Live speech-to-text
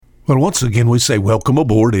Well, once again, we say welcome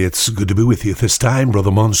aboard. It's good to be with you this time. Brother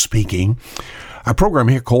Munn speaking. Our program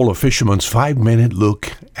here called A Fisherman's 5-Minute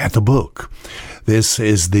Look at the Book. This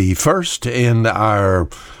is the first in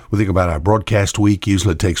we think about our broadcast week.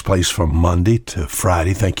 Usually it takes place from Monday to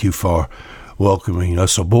Friday. Thank you for welcoming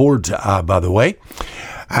us aboard, by the way.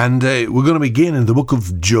 And we're going to begin in the book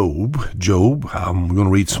of Job. We're going to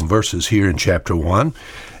read some verses here in chapter 1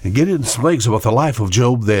 and get into some things about the life of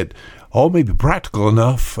Job that all may be practical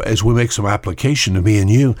enough as we make some application to me and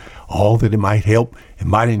you, all that it might help, it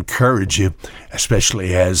might encourage you,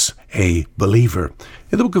 especially as a believer.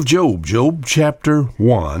 In the book of Job chapter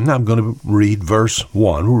 1, I'm going to read verse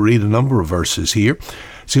 1. We'll read a number of verses here,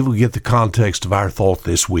 see if we get the context of our thought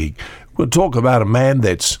this week. We'll talk about a man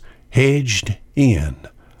that's hedged in.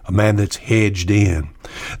 A man that's hedged in.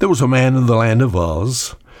 There was a man in the land of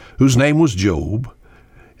Uz, whose name was Job.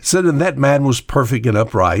 It said, and that man was perfect and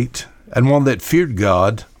upright, and one that feared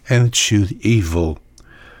God and eschewed evil.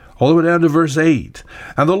 All the way down to verse 8.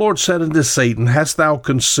 And the Lord said unto Satan, hast thou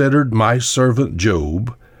considered my servant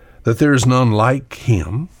Job, that there is none like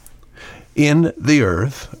him in the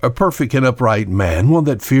earth, a perfect and upright man, one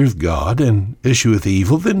that feareth God and escheweth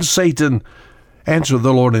evil? Then Satan answered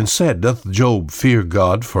the Lord and said, doth Job fear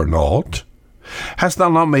God for naught? Hast thou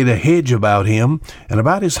not made a hedge about him, and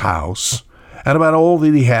about his house, and about all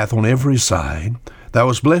that he hath on every side? Thou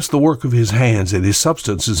hast blessed the work of his hands, and his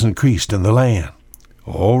substance is increased in the land.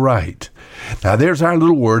 All right. Now there's our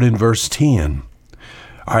little word in verse 10.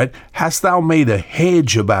 All right. Hast thou made a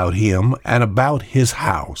hedge about him, and about his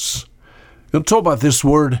house? We'll talk about this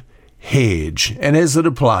word hedge, and as it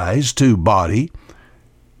applies to body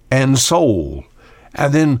and soul.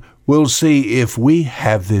 And then we'll see if we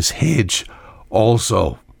have this hedge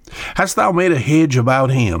also. Hast thou made a hedge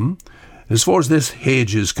about him? As far as this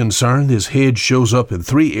hedge is concerned, this hedge shows up in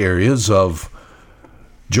three areas of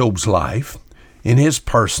Job's life. In his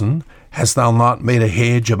person, hast thou not made a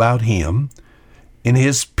hedge about him? In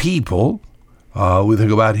his people, we think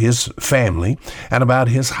about his family, and about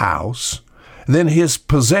his house. And then his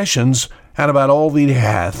possessions, and about all that he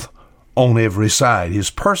hath on every side. His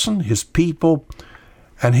person, his people,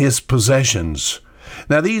 and his possessions.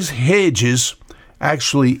 Now these hedges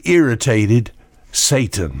actually irritated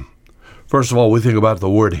Satan. First of all, we think about the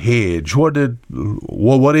word hedge. What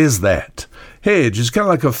is that? Hedge is kind of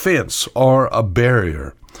like a fence or a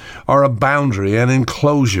barrier or a boundary, an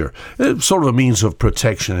enclosure. It's sort of a means of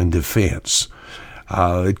protection and defense.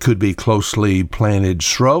 It could be closely planted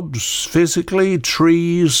shrubs, physically,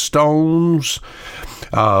 trees, stones,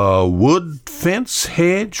 wood fence,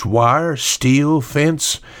 hedge, wire, steel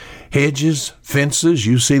fence, hedges, fences.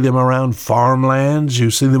 You see them around farmlands.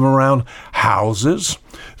 You see them around houses.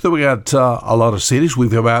 So we got a lot of cities. We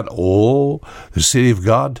think about, the city of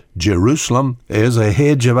God, Jerusalem. There's a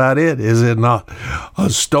hedge about it, is it not? A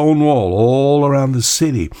stone wall all around the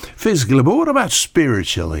city, physically. But what about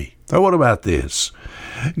spiritually? Or what about this?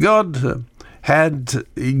 God had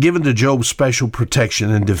given to Job special protection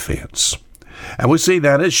and defense. And we see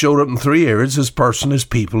that it showed up in three areas: his person, his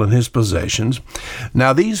people, and his possessions.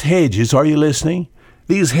 Now these hedges, are you listening?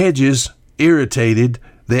 These hedges irritated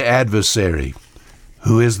the adversary.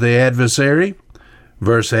 Who is the adversary?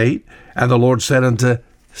 Verse 8, and the Lord said unto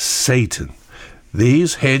Satan.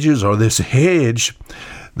 These hedges, or this hedge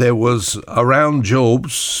that was around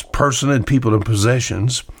Job's person and people and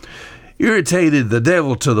possessions, irritated the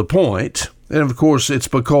devil to the point, and of course it's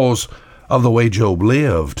because of the way Job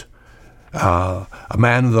lived. A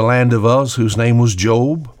man in the land of Uz whose name was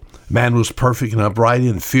Job. Man was perfect and upright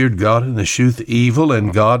and feared God and eschewed evil,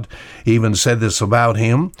 and God even said this about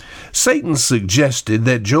him. Satan suggested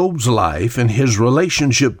that Job's life and his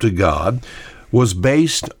relationship to God was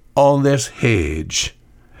based on this hedge.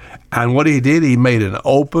 And what he did, he made an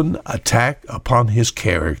open attack upon his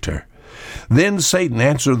character. Then Satan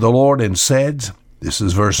answered the Lord and said, this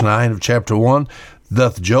is verse 9 of chapter 1,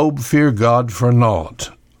 doth Job fear God for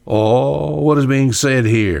naught? What is being said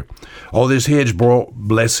here? This hedge brought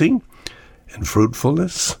blessing and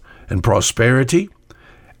fruitfulness and prosperity.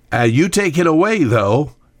 You take it away,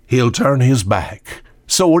 though, he'll turn his back.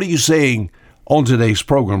 So what are you saying on today's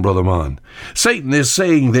program, Brother Munn? Satan is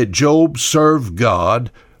saying that Job served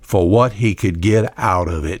God for what he could get out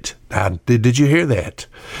of it. Now, did you hear that?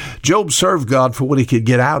 Job served God for what he could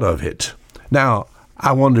get out of it. Now,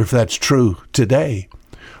 I wonder if that's true today.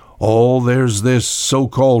 There's this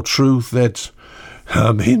so-called truth that's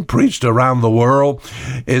being preached around the world,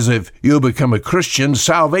 is if you become a Christian,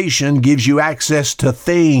 salvation gives you access to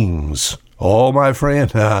things. My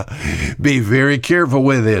friend, be very careful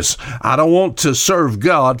with this. I don't want to serve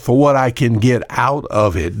God for what I can get out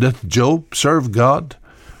of it. Does Job serve God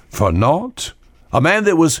for naught, a man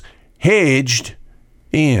that was hedged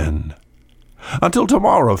in. Until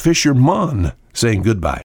tomorrow, Fisher Munn saying goodbye.